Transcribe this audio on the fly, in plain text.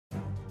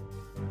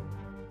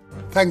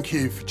Thank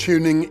you for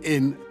tuning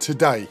in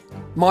today.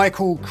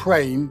 Michael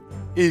Crane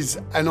is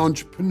an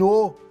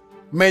entrepreneur,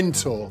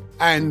 mentor,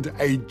 and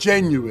a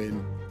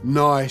genuine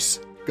nice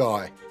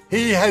guy.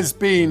 He has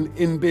been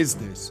in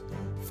business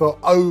for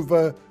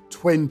over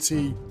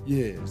 20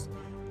 years,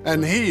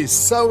 and he is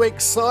so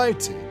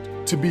excited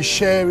to be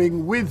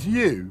sharing with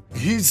you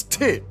his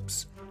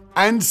tips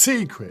and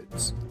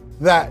secrets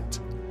that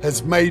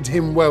has made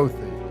him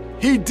wealthy.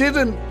 He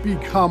didn't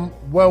become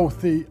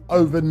wealthy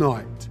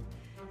overnight.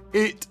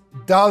 It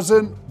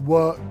doesn't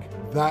work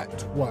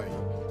that way.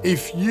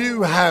 If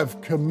you have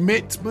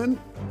commitment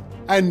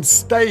and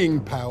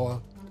staying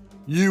power,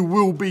 you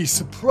will be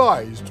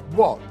surprised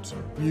what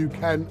you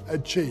can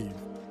achieve.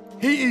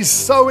 He is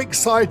so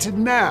excited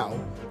now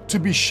to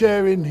be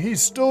sharing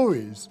his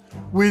stories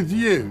with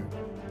you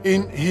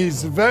in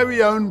his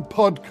very own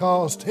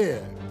podcast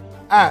here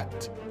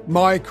at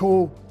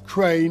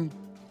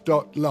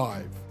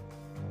michaelcrane.live.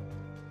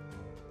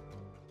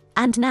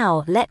 And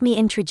now, let me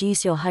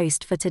introduce your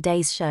host for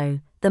today's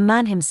show, the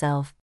man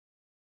himself,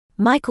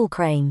 Michael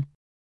Crane.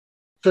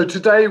 So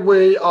today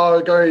we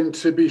are going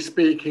to be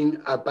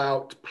speaking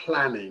about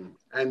planning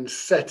and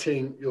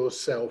setting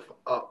yourself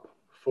up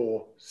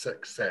for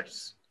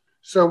success.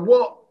 So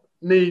what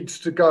needs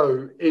to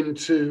go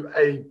into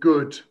a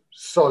good,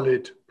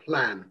 solid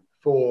plan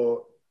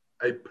for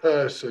a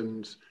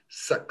person's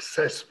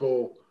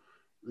successful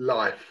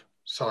life,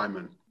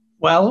 Simon?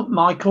 Well,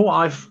 Michael,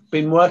 I've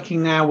been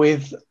working now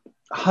with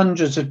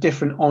hundreds of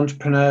different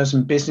entrepreneurs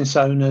and business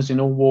owners in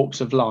all walks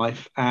of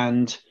life,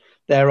 and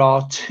there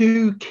are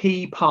two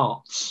key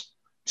parts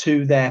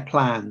to their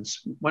plans.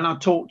 When I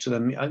talk to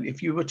them,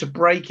 if you were to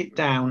break it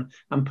down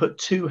and put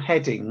two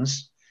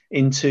headings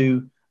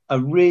into a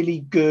really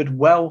good,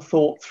 well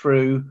thought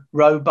through,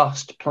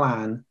 robust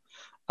plan,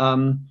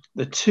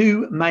 the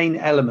two main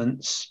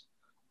elements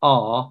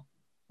are,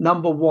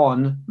 number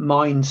one,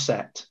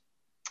 mindset.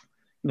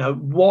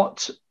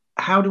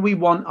 How do we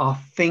want our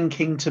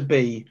thinking to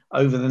be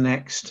over the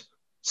next,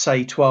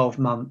 say, 12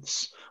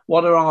 months?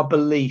 What are our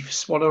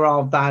beliefs? What are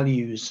our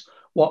values?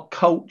 What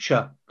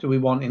culture do we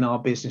want in our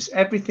business?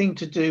 Everything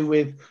to do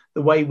with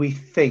the way we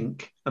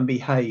think and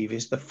behave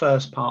is the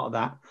first part of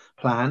that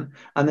plan.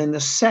 And then the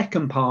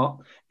second part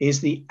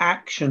is the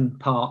action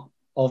part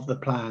of the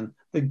plan,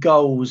 the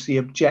goals, the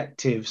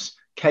objectives,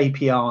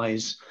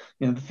 KPIs,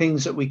 the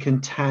things that we can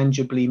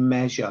tangibly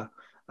measure.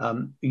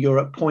 You're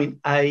at point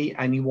A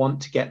and you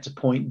want to get to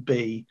point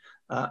B,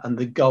 and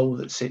the goal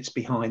that sits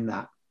behind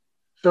that.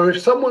 So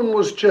if someone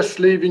was just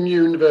leaving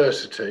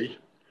university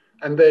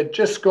and they'd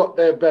just got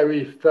their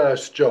very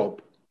first job,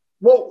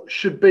 what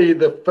should be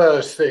the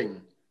first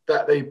thing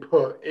that they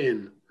put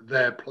in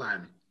their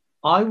plan?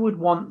 I would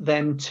want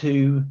them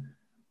to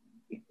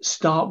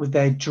start with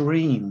their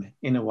dream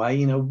in a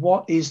way.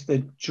 What is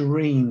the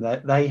dream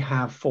that they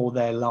have for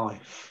their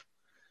life?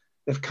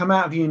 They've come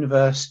out of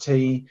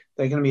university,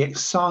 they're going to be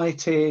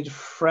excited,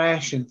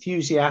 fresh,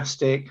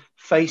 enthusiastic,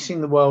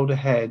 facing the world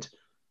ahead.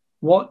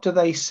 What do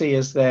they see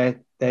as their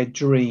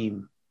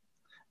dream?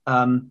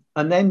 And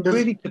then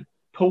really to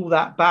pull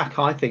that back,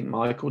 I think,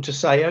 Michael, to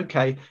say,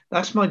 okay,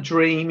 that's my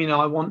dream.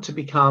 I want to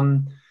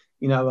become,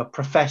 a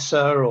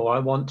professor, or I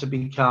want to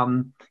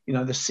become,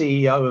 the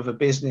CEO of a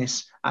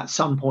business at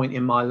some point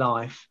in my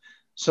life.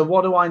 So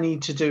what do I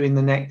need to do in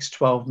the next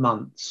 12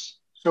 months?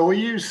 So are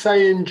you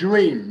saying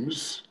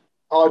dreams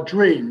are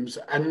dreams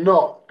and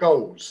not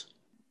goals?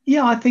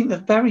 Yeah, I think the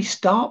very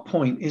start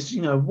point is,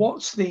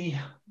 what's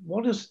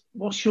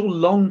your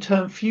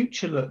long-term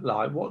future look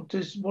like? What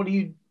do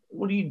you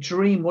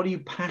dream? What are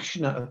you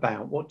passionate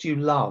about? What do you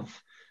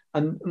love?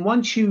 And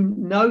once you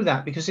know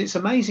that, because it's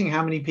amazing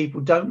how many people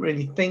don't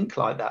really think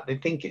like that. They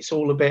think it's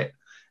all a bit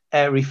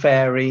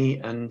airy-fairy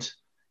and,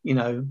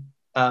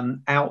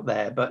 out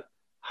there, but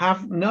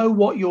know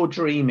what your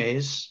dream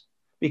is,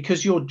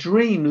 because your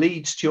dream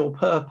leads to your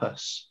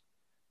purpose.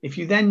 If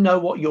you then know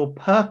what your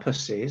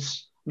purpose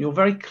is, and you're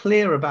very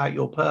clear about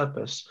your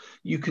purpose,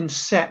 you can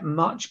set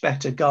much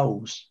better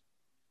goals.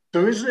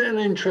 So isn't it an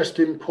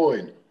interesting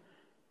point?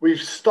 We've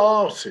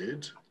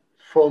started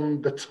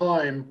from the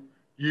time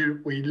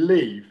we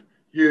leave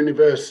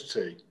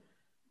university.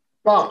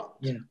 But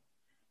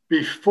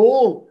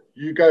before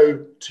you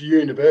go to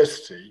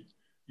university,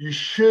 you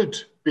should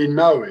be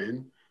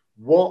knowing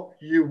what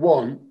you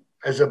want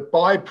as a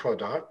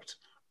byproduct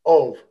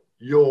of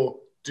your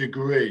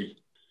degree.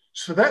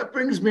 So that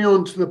brings me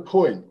on to the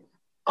point.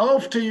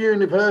 After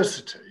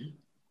university,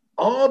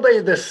 are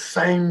they the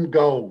same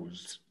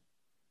goals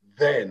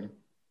then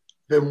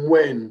than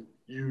when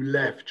you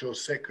left your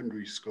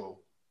secondary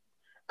school?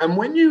 And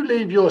when you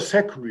leave your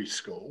secondary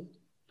school,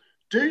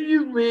 do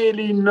you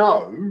really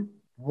know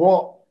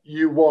what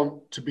you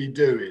want to be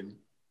doing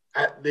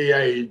at the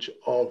age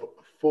of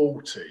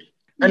 40?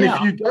 And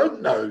if you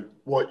don't know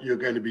what you're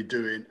going to be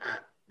doing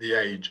at the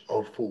age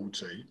of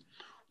 40,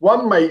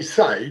 one may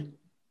say,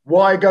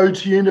 why go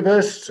to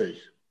university?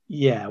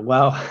 Yeah,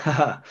 well,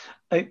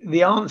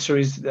 the answer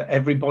is that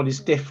everybody's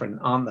different,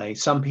 aren't they?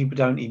 Some people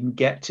don't even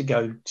get to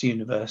go to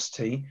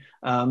university,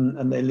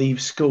 and they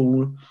leave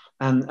school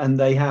and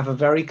they have a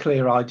very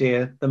clear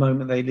idea the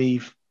moment they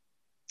leave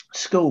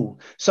school.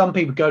 Some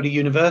people go to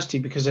university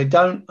because they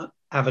don't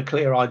have a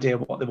clear idea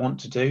of what they want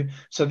to do.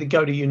 So they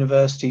go to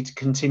university to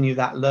continue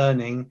that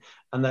learning,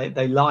 and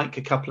they like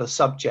a couple of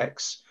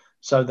subjects.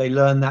 So they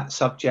learn that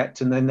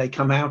subject, and then they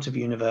come out of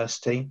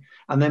university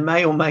and they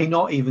may or may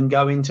not even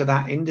go into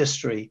that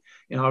industry.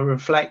 You know, I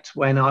reflect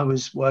when I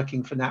was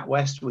working for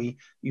NatWest, we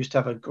used to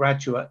have a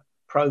graduate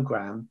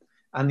program,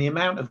 and the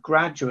amount of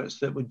graduates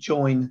that would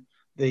join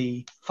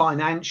the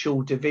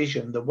financial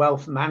division, the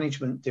wealth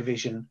management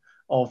division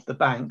of the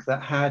bank,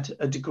 that had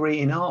a degree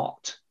in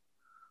art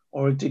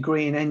or a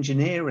degree in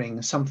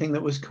engineering, something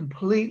that was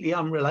completely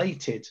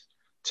unrelated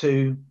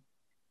to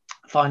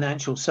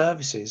financial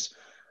services.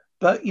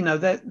 But, you know,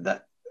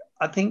 that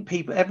I think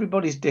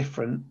everybody's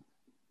different.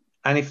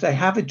 And if they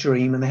have a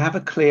dream and they have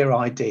a clear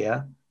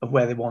idea of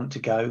where they want to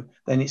go,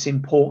 then it's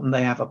important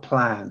they have a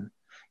plan.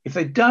 If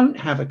they don't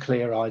have a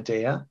clear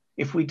idea,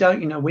 if we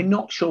don't, you know, we're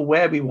not sure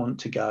where we want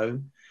to go,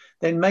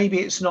 then maybe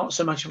it's not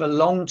so much of a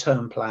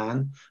long-term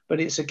plan, but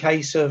it's a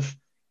case of,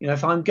 you know,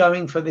 if I'm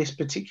going for this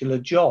particular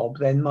job,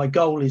 then my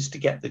goal is to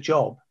get the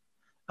job.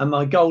 And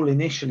my goal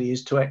initially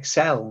is to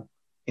excel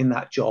in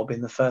that job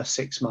in the first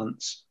 6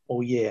 months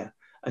or year,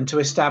 and to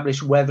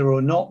establish whether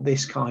or not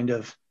this kind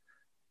of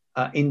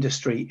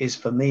industry is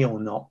for me or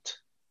not.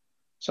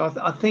 So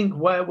I think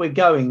where we're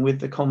going with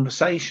the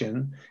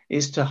conversation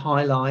is to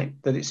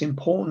highlight that it's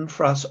important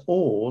for us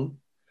all,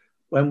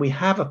 when we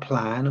have a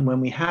plan and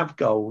when we have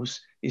goals,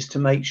 is to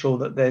make sure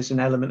that there's an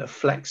element of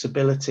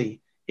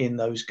flexibility in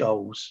those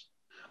goals.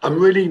 I'm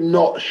really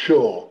not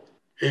sure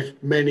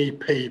if many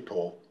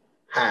people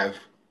have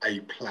a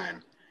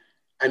plan,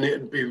 and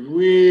it'd be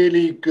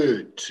really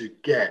good to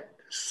get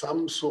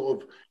some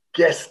sort of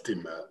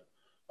guesstimate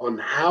on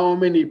how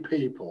many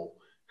people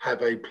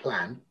have a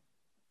plan,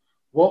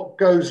 what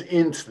goes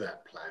into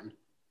that plan,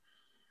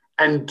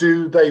 and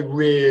do they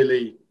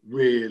really,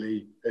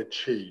 really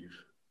achieve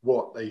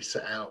what they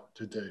set out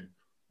to do.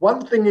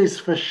 One thing is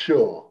for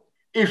sure,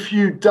 if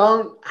you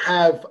don't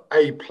have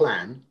a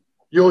plan,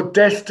 your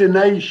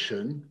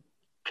destination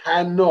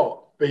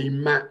cannot be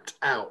mapped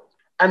out.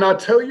 And I'll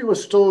tell you a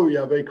story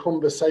of a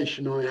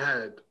conversation I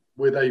had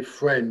with a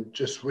friend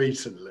just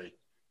recently.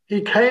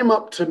 He came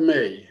up to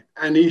me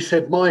and he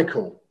said,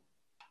 Michael,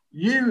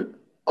 you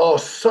are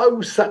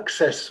so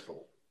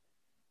successful.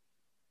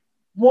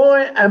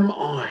 Why am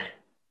I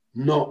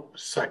not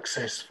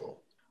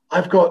successful?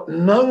 I've got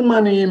no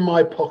money in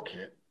my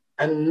pocket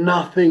and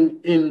nothing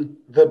in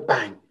the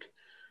bank.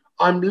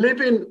 I'm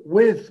living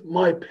with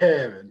my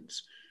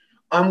parents.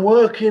 I'm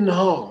working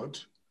hard.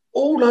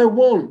 All I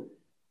want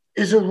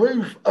is a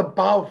roof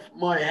above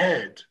my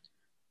head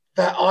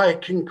that I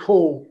can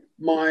call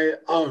my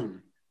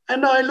own.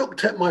 And I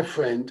looked at my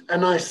friend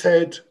and I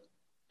said,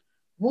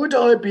 would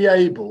I be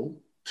able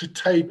to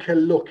take a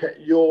look at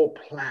your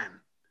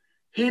plan?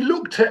 He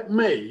looked at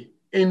me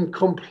in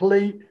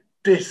complete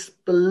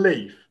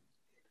disbelief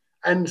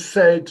and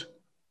said,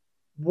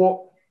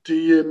 what do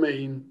you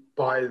mean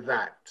by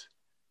that?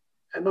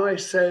 And I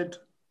said,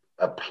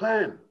 a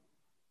plan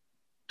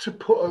to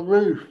put a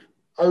roof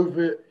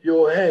over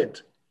your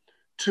head,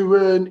 to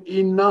earn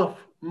enough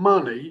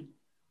money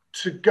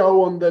to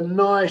go on the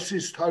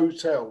nicest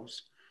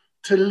hotels,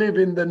 to live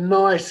in the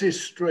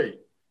nicest street.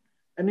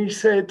 And he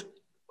said,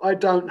 I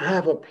don't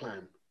have a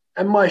plan.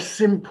 And my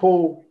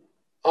simple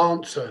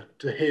answer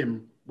to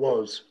him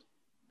was,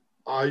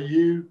 are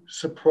you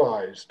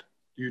surprised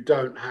you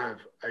don't have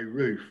a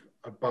roof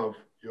above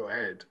your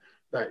head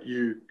that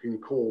you can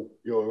call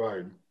your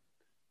own?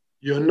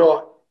 You're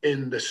not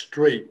in the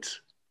street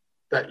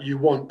that you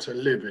want to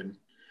live in.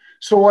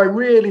 So I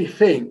really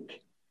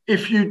think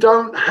if you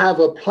don't have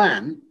a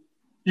plan,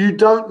 you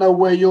don't know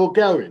where you're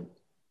going.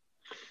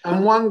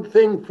 And one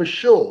thing for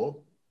sure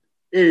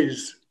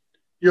is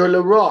you'll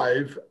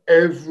arrive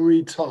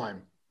every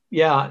time.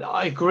 Yeah,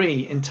 I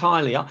agree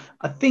entirely.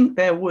 I think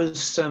there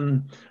was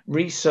some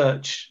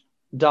research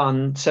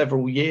done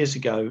several years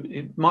ago.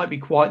 It might be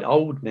quite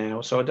old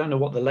now, so I don't know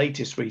what the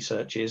latest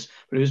research is,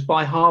 but it was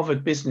by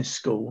Harvard Business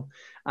School,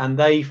 and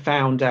they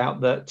found out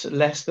that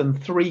less than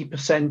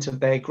 3% of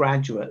their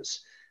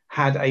graduates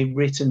had a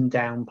written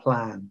down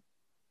plan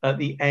at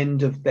the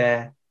end of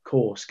their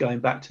course, going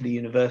back to the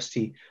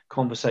university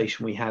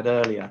conversation we had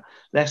earlier.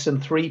 Less than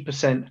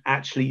 3%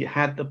 actually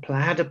had a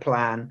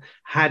plan,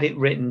 had it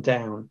written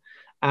down.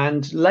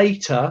 And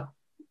later,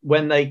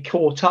 when they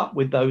caught up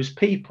with those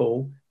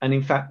people, and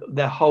in fact,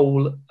 their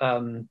whole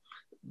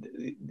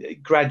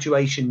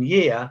graduation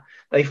year,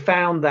 they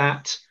found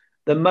that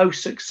the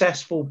most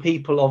successful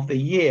people of the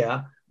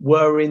year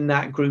were in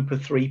that group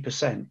of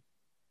 3%.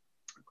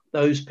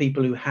 Those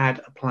people who had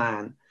a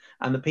plan.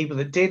 And the people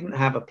that didn't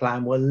have a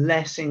plan were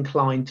less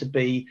inclined to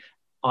be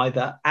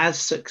either as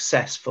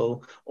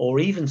successful or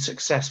even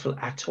successful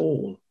at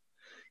all.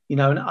 You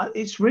know, and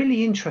it's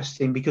really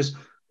interesting because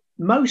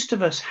most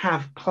of us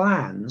have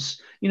plans.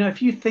 You know,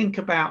 if you think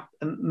about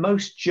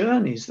most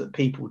journeys that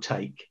people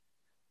take,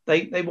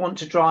 they want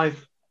to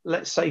drive,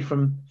 let's say,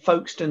 from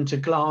Folkestone to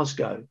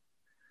Glasgow.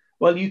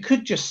 Well, you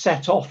could just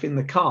set off in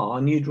the car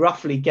and you'd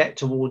roughly get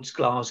towards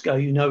Glasgow.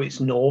 You know it's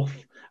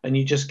north and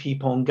you just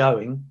keep on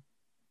going.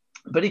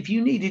 But if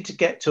you needed to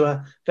get to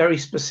a very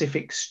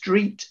specific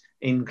street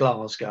in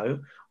Glasgow,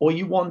 or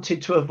you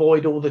wanted to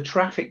avoid all the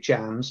traffic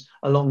jams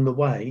along the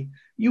way,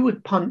 you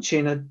would punch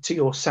in to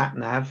your sat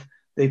nav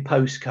the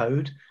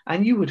postcode,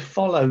 and you would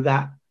follow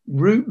that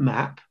route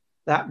map,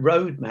 that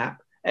road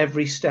map,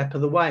 every step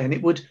of the way. And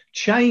it would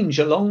change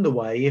along the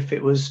way if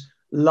it was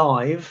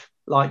live,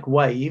 like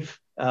Waze,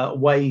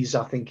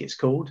 I think it's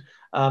called.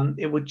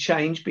 It would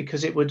change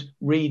because it would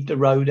read the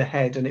road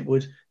ahead and it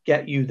would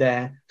get you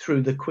there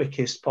through the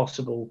quickest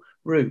possible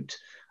route.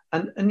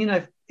 And you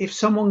know, if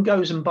someone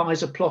goes and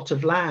buys a plot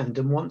of land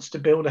and wants to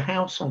build a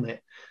house on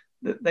it,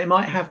 they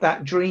might have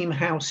that dream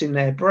house in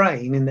their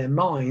brain, in their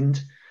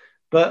mind,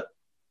 but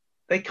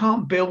they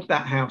can't build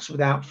that house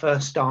without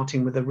first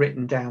starting with a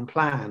written down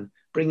plan,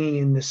 bringing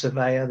in the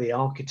surveyor, the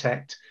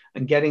architect,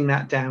 and getting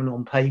that down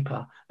on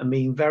paper and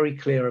being very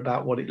clear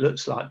about what it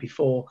looks like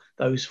before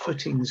those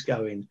footings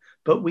go in.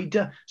 But we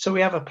do, so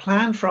we have a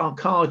plan for our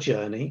car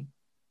journey.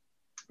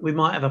 We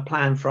might have a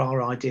plan for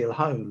our ideal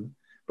home,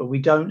 but we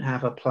don't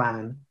have a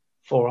plan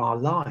for our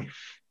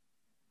life.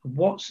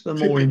 What's the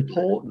more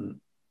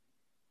important?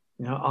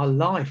 You know, our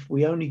life,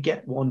 we only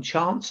get one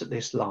chance at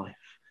this life.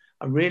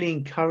 I really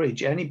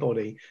encourage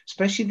anybody,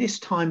 especially this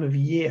time of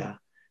year.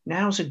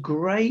 Now's a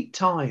great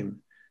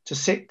time to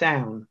sit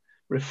down,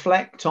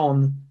 reflect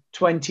on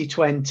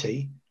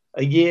 2020,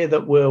 a year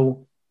that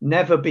will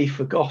never be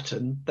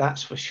forgotten,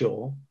 that's for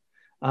sure,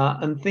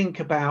 and think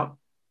about,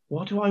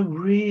 what do I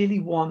really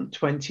want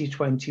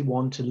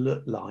 2021 to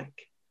look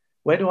like?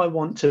 Where do I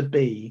want to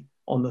be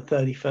on the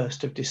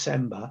 31st of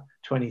December,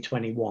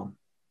 2021?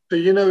 So,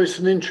 you know, it's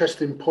an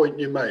interesting point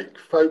you make.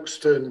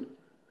 Folkestone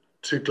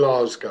to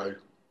Glasgow,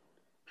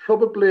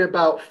 probably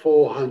about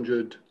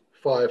 400,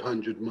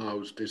 500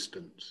 miles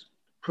distance.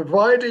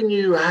 Providing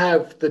you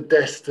have the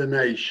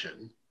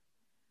destination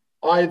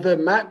either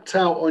mapped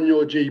out on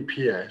your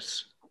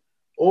GPS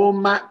or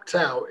mapped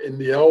out in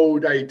the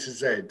old A to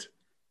Z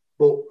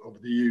book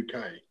of the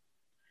UK,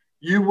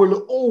 you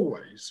will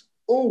always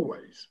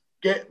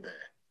get there.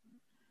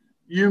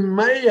 You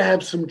may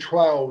have some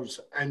trials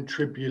and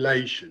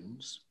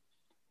tribulations,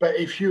 but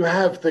if you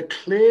have the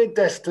clear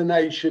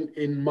destination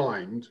in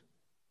mind,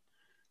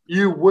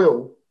 you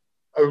will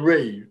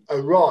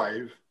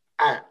arrive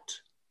at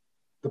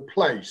the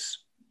place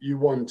you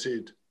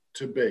wanted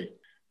to be.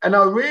 And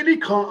I really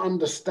can't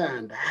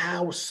understand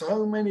how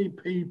so many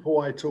people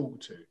I talk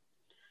to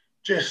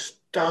just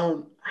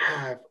don't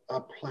have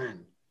a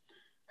plan.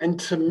 And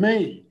to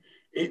me,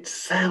 it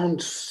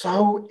sounds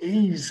so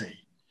easy,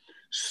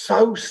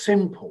 so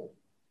simple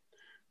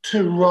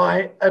to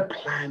write a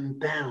plan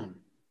down.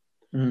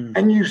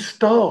 And you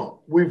start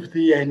with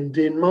the end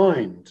in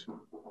mind.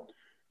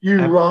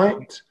 You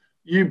write,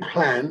 you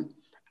plan,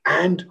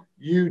 and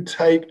you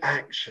take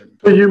action.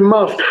 So you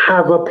must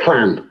have a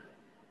plan.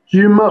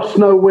 You must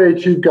know where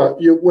you go,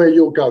 where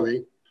you're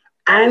going.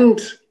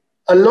 And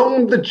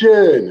along the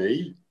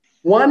journey,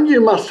 one,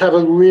 you must have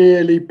a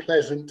really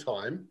pleasant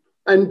time.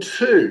 And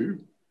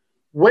two,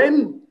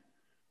 when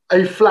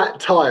a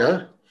flat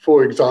tire,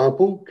 for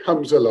example,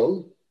 comes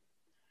along,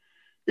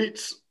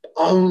 it's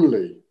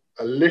only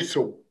a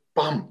little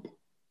bump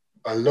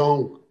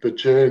along the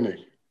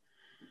journey.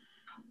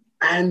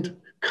 And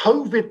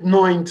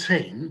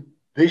COVID-19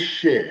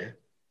 this year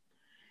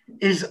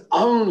is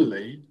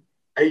only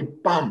a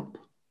bump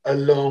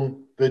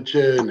along the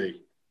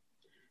journey.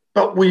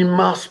 But we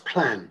must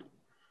plan.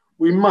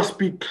 We must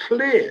be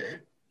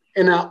clear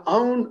in our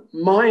own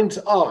mind's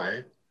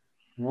eye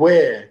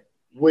where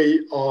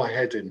we are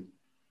heading.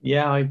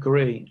 Yeah, I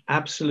agree.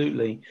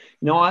 Absolutely.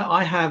 You know,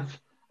 I have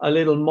a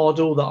little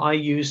model that I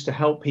use to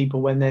help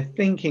people when they're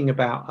thinking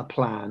about a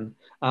plan.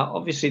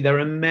 Obviously, there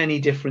are many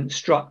different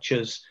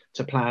structures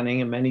to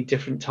planning and many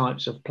different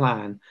types of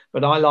plan,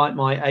 but I like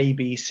my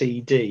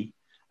ABCD.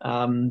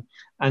 And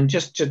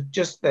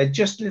they're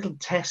just little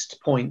test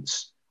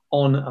points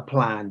on a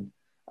plan.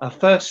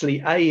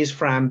 Firstly, A is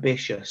for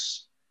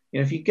ambitious. You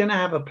know, if you're going to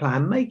have a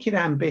plan, make it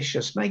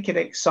ambitious, make it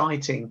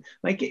exciting,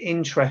 make it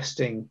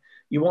interesting.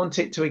 You want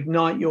it to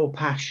ignite your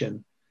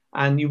passion,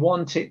 and you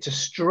want it to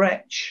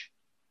stretch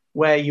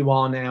where you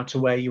are now to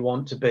where you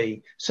want to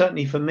be.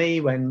 Certainly for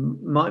me, when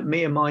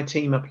me and my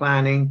team are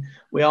planning,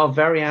 we are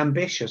very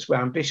ambitious.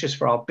 We're ambitious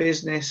for our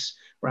business.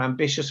 We're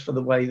ambitious for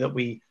the way that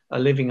we are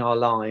living our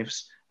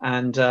lives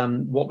and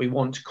what we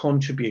want to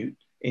contribute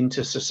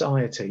into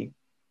society.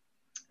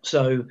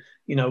 So,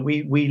 you know,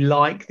 we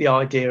like the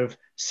idea of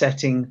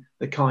setting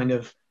the kind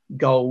of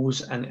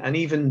goals and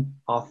even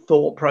our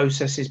thought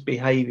processes,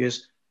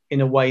 behaviors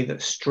in a way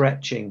that's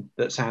stretching,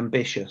 that's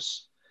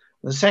ambitious.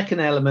 The second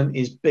element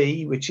is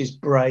B, which is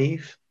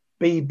brave.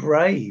 Be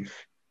brave.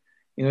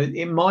 You know,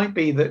 it might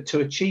be that to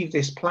achieve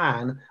this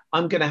plan,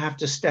 I'm going to have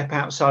to step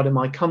outside of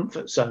my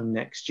comfort zone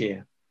next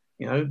year.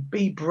 You know,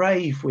 be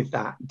brave with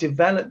that.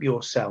 Develop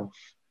yourself.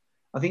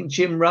 I think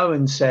Jim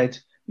Rohn said,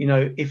 you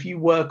know, if you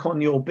work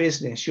on your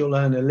business, you'll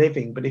earn a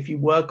living. But if you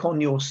work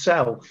on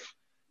yourself,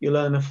 you'll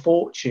earn a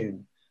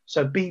fortune.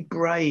 So be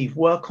brave,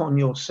 work on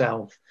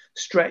yourself,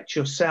 stretch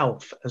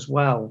yourself as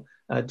well,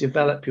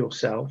 develop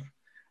yourself.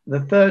 The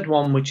third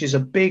one, which is a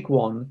big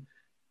one,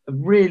 a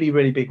really,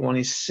 really big one,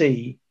 is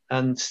C,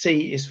 and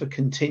C is for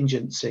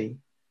contingency.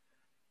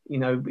 You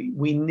know,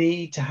 we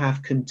need to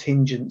have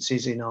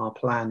contingencies in our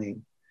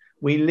planning.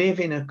 We live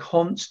in a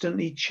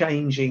constantly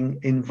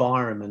changing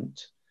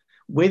environment,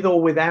 with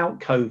or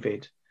without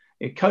COVID.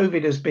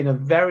 COVID has been a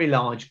very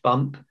large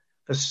bump.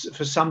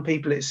 For some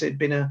people, it's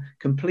been a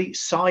complete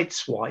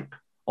sideswipe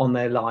on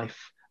their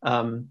life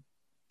and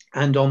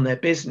on their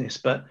business.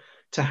 But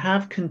to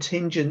have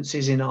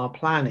contingencies in our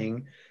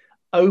planning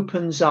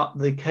opens up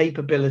the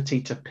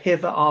capability to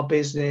pivot our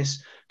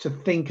business, to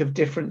think of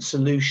different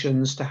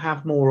solutions, to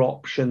have more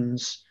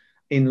options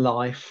in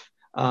life,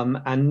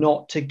 and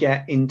not to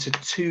get into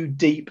too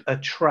deep a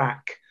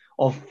track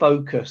of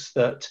focus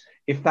that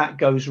if that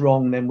goes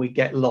wrong, then we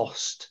get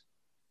lost.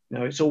 You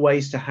know, it's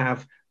always to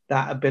have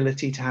that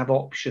ability to have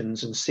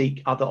options and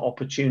seek other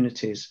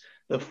opportunities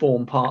that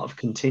form part of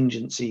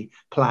contingency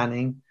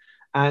planning.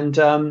 And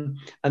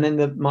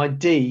then my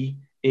D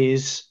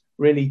is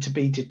really to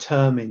be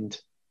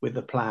determined with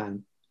the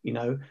plan. You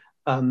know,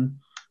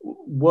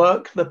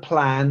 work the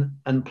plan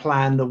and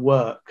plan the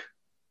work,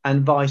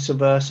 and vice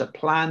versa.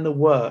 Plan the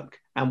work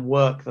and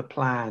work the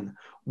plan.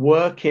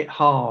 Work it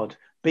hard.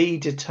 Be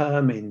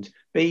determined.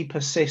 Be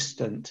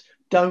persistent.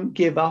 Don't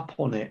give up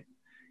on it.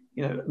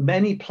 You know,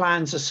 many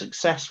plans are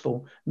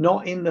successful,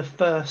 not in the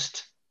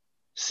first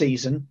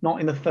season,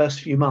 not in the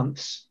first few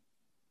months.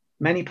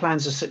 Many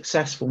plans are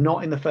successful,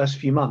 not in the first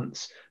few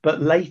months,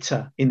 but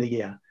later in the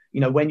year,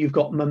 you know, when you've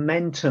got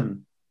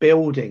momentum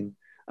building.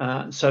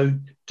 So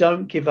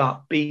don't give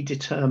up, be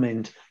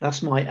determined.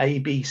 That's my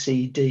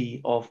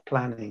ABCD of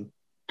planning.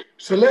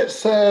 So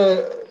let's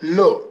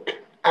look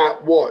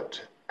at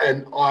what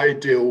an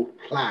ideal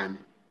plan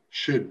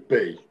should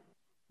be.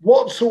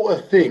 What sort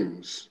of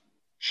things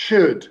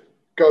should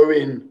go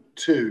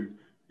into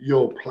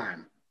your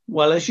plan?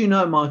 Well, as you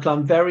know, Michael,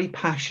 I'm very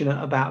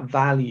passionate about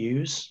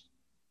values.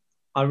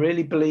 I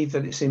really believe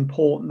that it's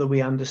important that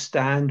we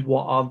understand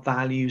what our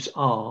values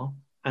are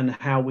and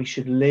how we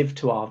should live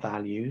to our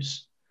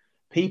values.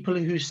 People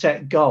who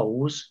set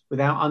goals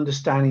without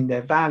understanding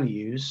their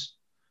values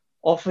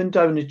often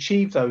don't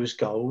achieve those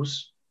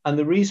goals. And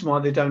the reason why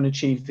they don't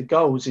achieve the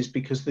goals is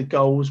because the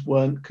goals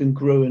weren't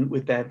congruent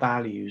with their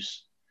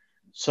values.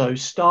 So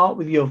start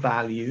with your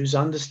values,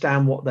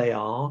 understand what they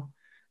are.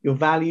 Your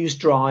values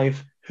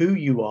drive who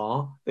you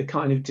are, the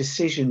kind of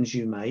decisions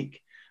you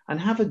make, and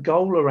have a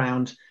goal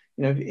around,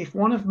 you know, if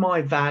one of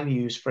my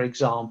values, for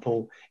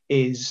example,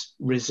 is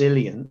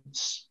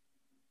resilience,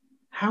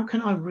 how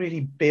can I really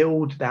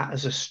build that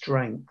as a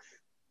strength?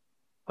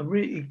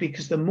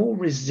 Because the more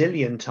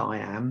resilient I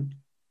am,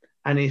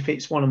 and if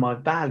it's one of my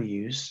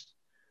values,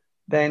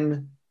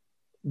 then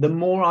the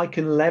more I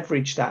can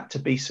leverage that to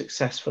be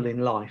successful in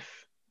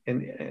life,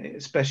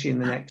 especially in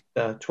the next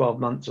 12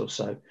 months or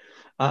so.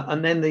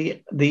 And then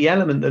the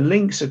element that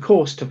links, of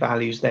course, to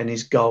values then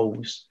is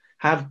goals.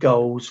 Have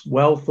goals,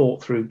 well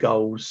thought through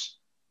goals,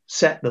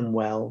 set them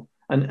well.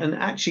 And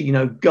actually, you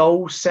know,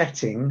 goal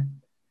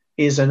setting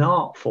is an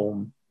art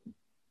form.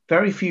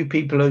 Very few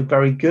people are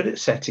very good at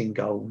setting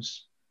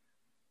goals.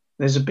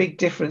 There's a big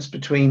difference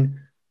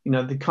between, you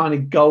know, the kind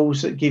of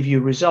goals that give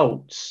you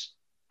results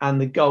and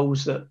the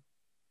goals that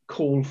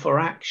call for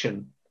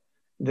action.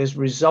 There's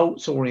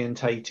results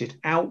orientated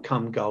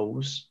outcome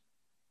goals,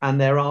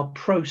 and there are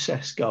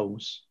process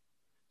goals.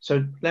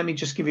 So let me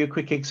just give you a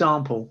quick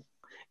example.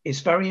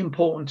 It's very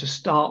important to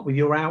start with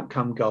your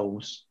outcome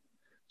goals.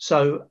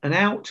 So an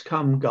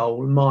outcome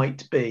goal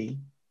might be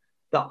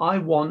that I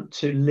want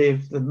to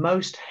live the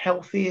most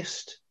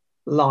healthiest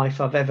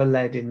life I've ever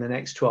led in the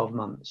next 12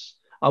 months.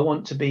 I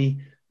want to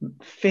be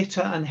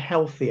fitter and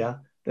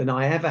healthier than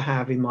I ever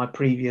have in my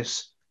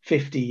previous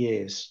 50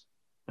 years.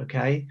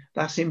 Okay,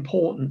 that's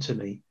important to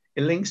me.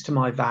 It links to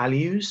my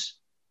values,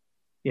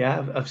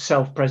 of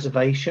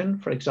self-preservation,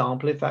 for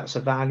example, if that's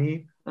a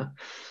value.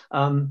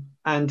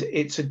 And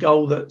it's a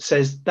goal that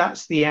says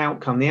that's the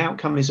outcome. The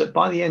outcome is that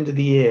by the end of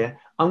the year,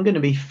 I'm going to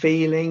be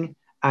feeling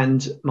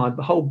and my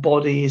whole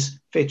body is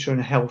fitter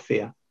and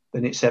healthier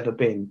than it's ever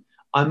been.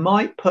 I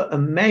might put a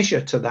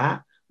measure to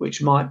that,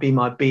 which might be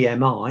my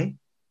BMI,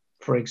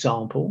 for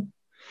example.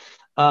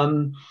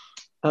 Then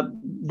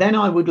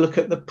I would look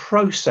at the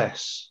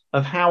process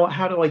of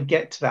how do I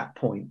get to that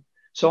point.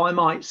 So I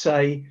might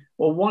say,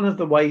 well, one of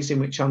the ways in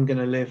which I'm going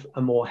to live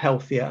a more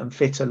healthier and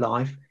fitter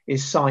life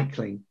is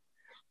cycling.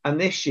 And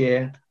this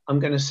year, I'm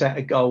going to set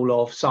a goal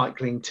of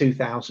cycling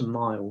 2,000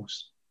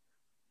 miles.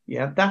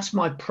 Yeah, that's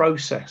my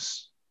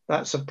process.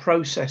 That's a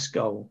process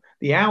goal.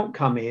 The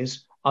outcome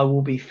is I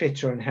will be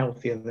fitter and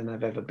healthier than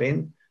I've ever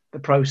been. The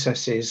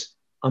process is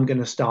I'm going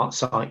to start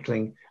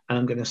cycling and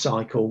I'm going to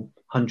cycle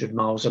 100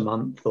 miles a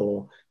month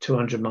or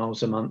 200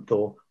 miles a month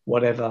or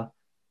whatever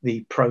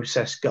the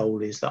process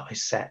goal is that I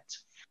set.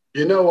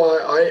 You know,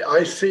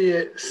 I see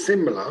it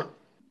similar,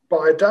 but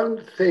I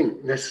don't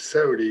think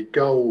necessarily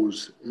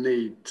goals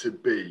need to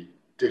be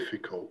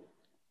difficult.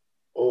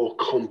 or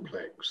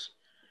complex,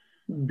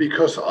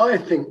 because I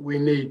think we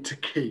need to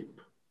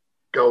keep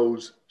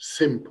goals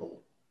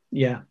simple.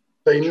 Yeah.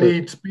 They True.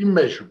 need to be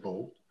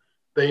measurable,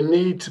 they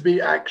need to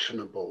be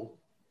actionable,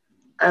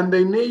 and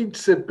they need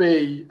to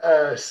be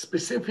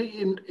specific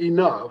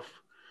enough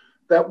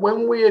that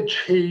when we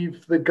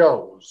achieve the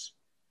goals,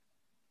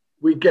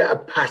 we get a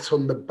pat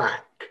on the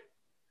back.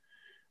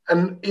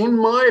 And in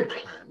my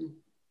plan,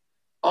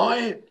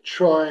 I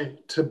try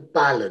to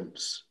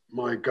balance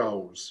my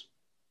goals.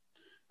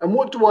 And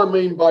what do I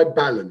mean by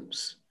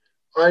balance?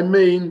 I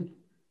mean,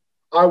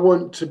 I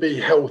want to be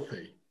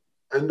healthy,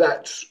 and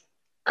that's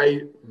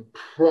a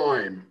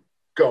prime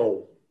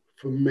goal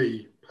for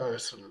me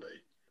personally.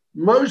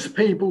 Most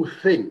people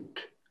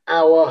think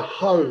our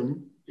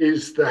home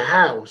is the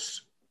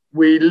house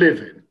we live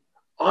in.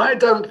 I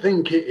don't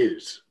think it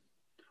is.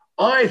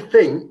 I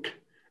think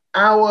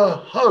our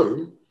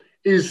home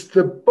is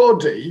the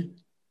body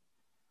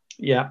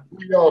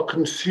we are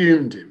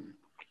consumed in.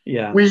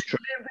 We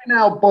live in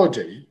our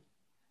body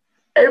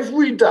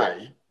every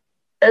day,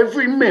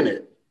 every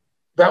minute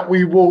that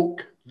we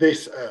walk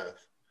this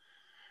earth.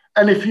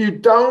 And if you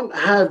don't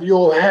have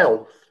your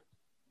health,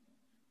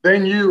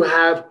 then you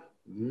have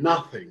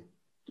nothing.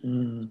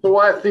 So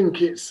I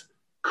think it's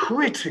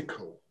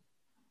critical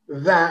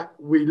that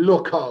we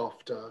look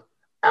after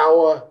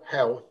our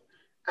health,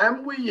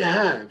 and we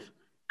have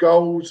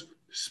goals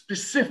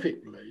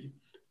specifically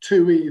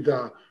to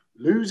either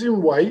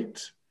losing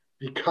weight,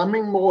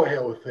 becoming more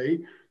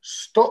healthy,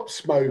 stop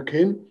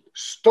smoking,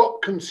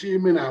 stop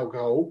consuming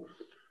alcohol.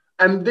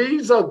 And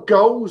these are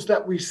goals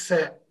that we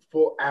set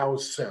for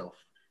ourselves.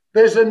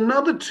 There's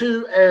another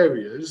two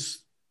areas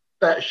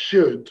that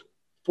should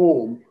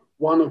form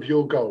one of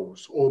your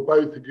goals or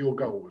both of your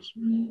goals.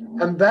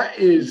 And that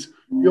is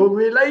your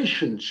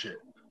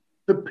relationship,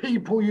 the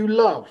people you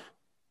love,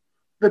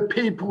 the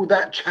people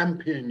that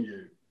champion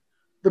you,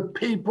 the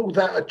people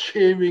that are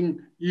cheering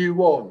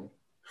you on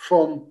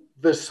from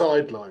the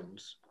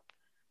sidelines,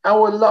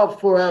 our love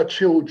for our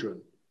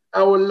children,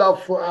 our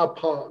love for our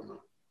partner.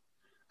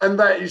 And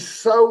that is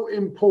so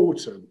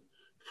important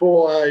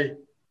for a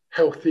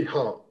healthy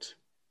heart,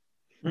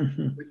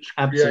 which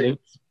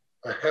creates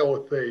a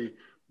healthy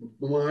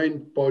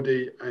mind,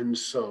 body, and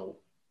soul.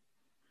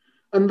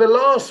 And the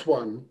last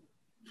one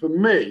for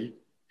me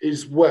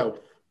is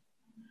wealth.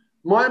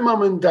 My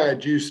mum and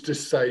dad used to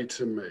say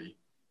to me,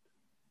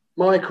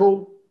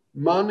 Michael,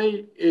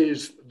 money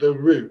is the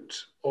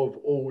root of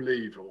all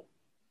evil.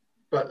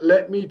 But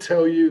let me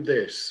tell you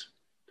this,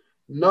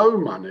 no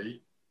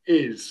money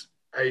is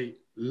a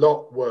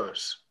lot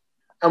worse.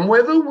 And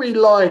whether we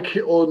like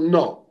it or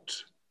not,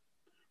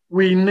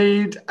 we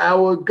need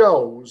our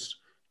goals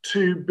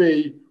to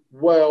be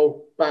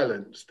well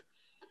balanced.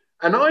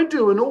 And I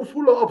do an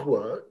awful lot of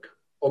work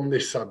on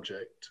this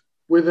subject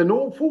with an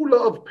awful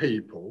lot of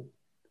people,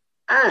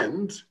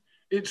 and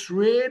it's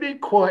really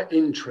quite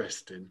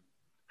interesting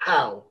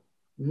how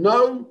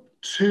no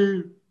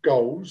two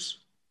goals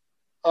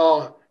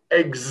are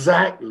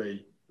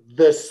exactly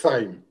the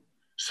same.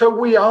 So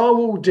we are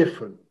all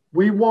different.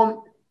 We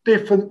want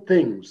different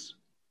things.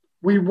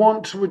 We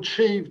want to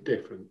achieve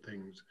different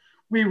things.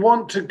 We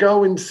want to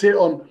go and sit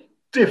on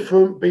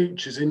different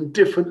beaches in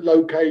different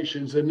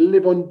locations and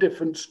live on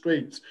different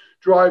streets,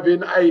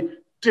 driving a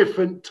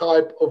different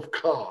type of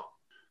car.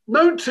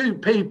 No two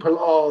people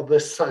are the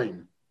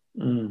same,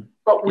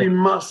 but we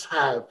must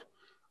have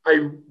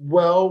a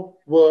well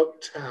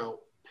worked out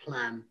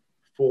plan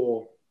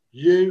for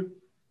you,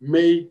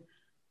 me,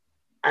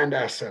 and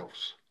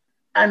ourselves.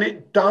 And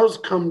it does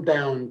come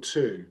down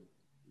to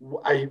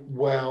a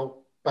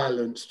well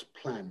balanced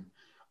plan.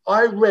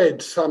 I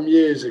read some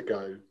years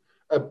ago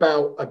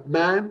about a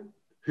man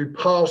who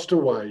passed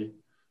away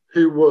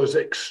who was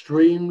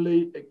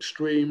extremely,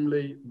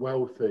 extremely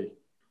wealthy.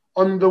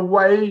 On the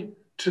way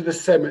to the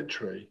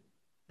cemetery,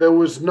 there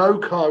was no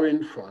car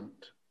in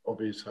front of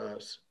his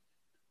hearse.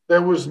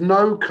 There was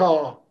no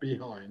car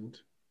behind.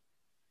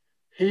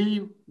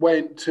 He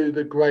went to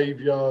the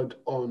graveyard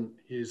on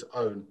his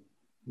own.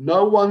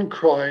 No one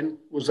crying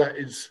was at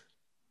his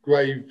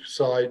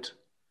graveside,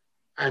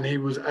 and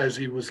as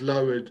he was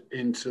lowered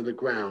into the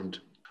ground.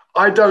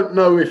 I don't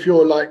know if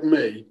you're like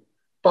me,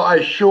 but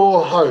I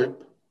sure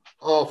hope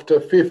after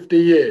 50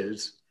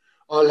 years,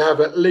 I'll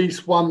have at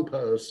least one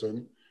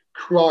person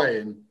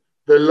crying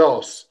the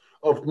loss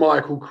of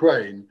Michael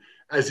Crane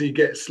as he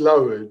gets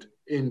lowered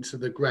into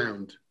the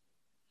ground.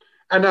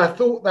 And I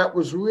thought that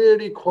was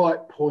really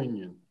quite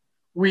poignant.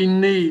 We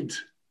need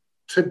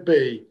to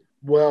be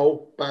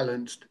well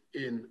balanced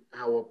in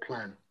our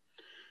plan.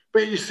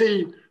 But you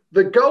see,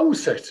 the goal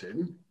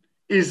setting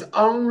is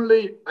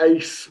only a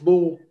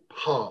small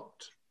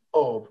part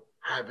of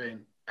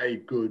having a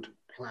good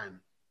plan.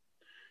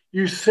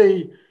 You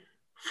see,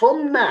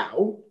 from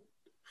now,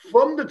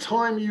 from the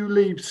time you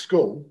leave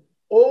school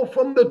or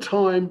from the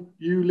time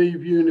you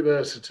leave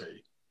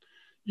university,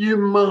 you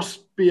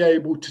must be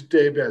able to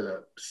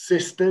develop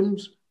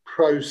systems,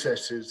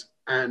 processes,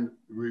 and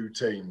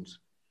routines,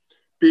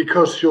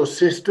 because your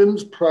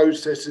systems,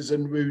 processes,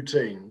 and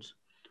routines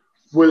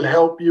will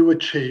help you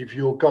achieve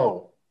your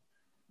goal.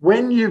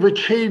 When you've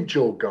achieved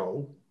your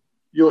goal,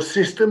 your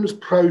systems,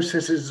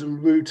 processes,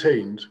 and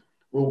routines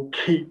will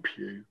keep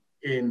you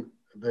in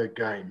the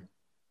game.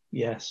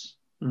 Yes.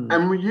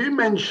 And when you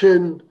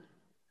mentioned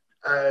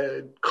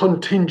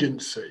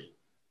contingency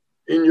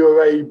in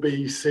your A,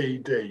 B, C,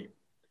 D,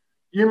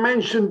 you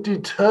mentioned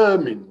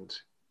determined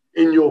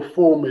in your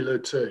formula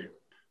too.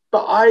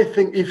 But I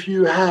think if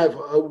you have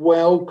a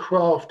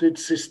well-crafted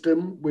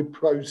system with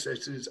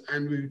processes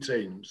and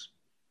routines,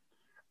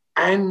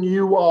 and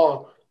you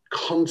are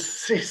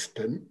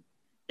consistent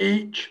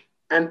each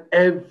and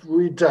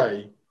every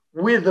day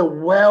with a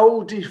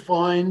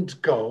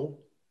well-defined goal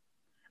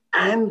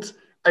and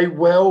a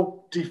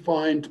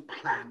well-defined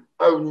plan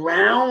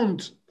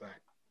around that,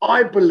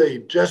 I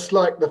believe, just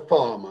like the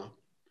farmer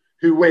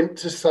who went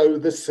to sow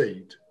the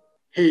seed,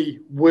 he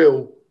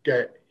will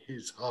get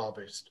his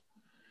harvest.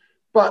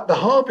 But the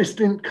harvest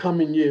didn't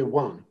come in year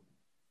one.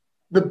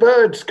 The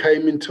birds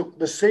came and took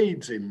the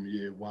seeds in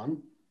year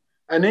one.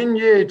 And in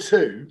year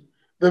two,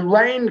 the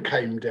rain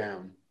came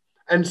down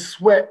and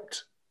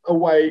swept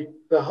away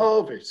the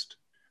harvest.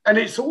 And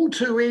it's all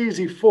too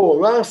easy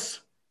for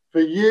us,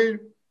 for you,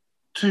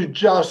 to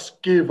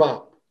just give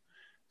up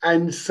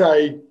and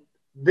say,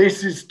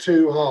 this is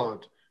too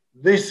hard.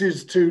 This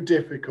is too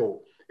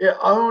difficult. It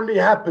only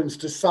happens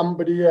to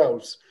somebody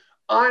else.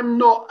 I'm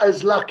not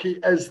as lucky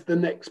as the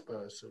next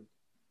person.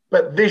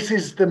 But this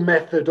is the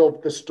method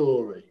of the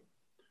story.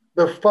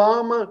 The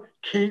farmer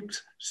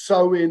keeps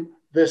sowing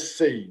the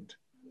seed.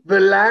 The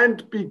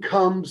land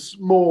becomes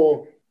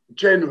more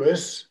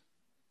generous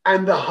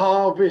and the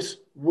harvest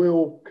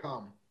will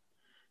come.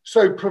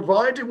 So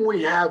providing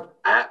we have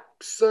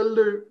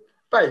absolute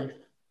faith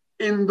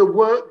in the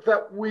work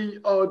that we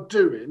are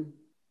doing,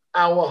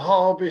 our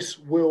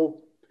harvest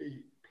will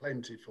be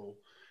plentiful.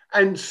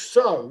 And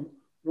so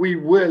we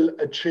will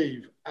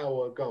achieve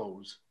our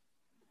goals.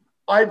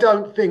 I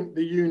don't think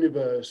the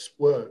universe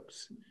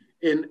works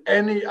in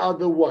any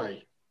other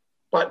way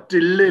but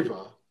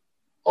deliver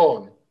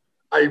on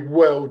a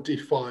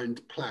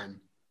well-defined plan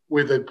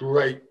with a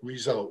great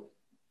result.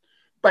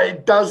 But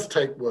it does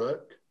take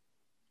work,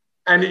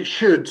 and it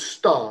should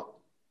start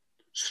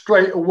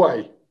straight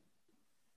away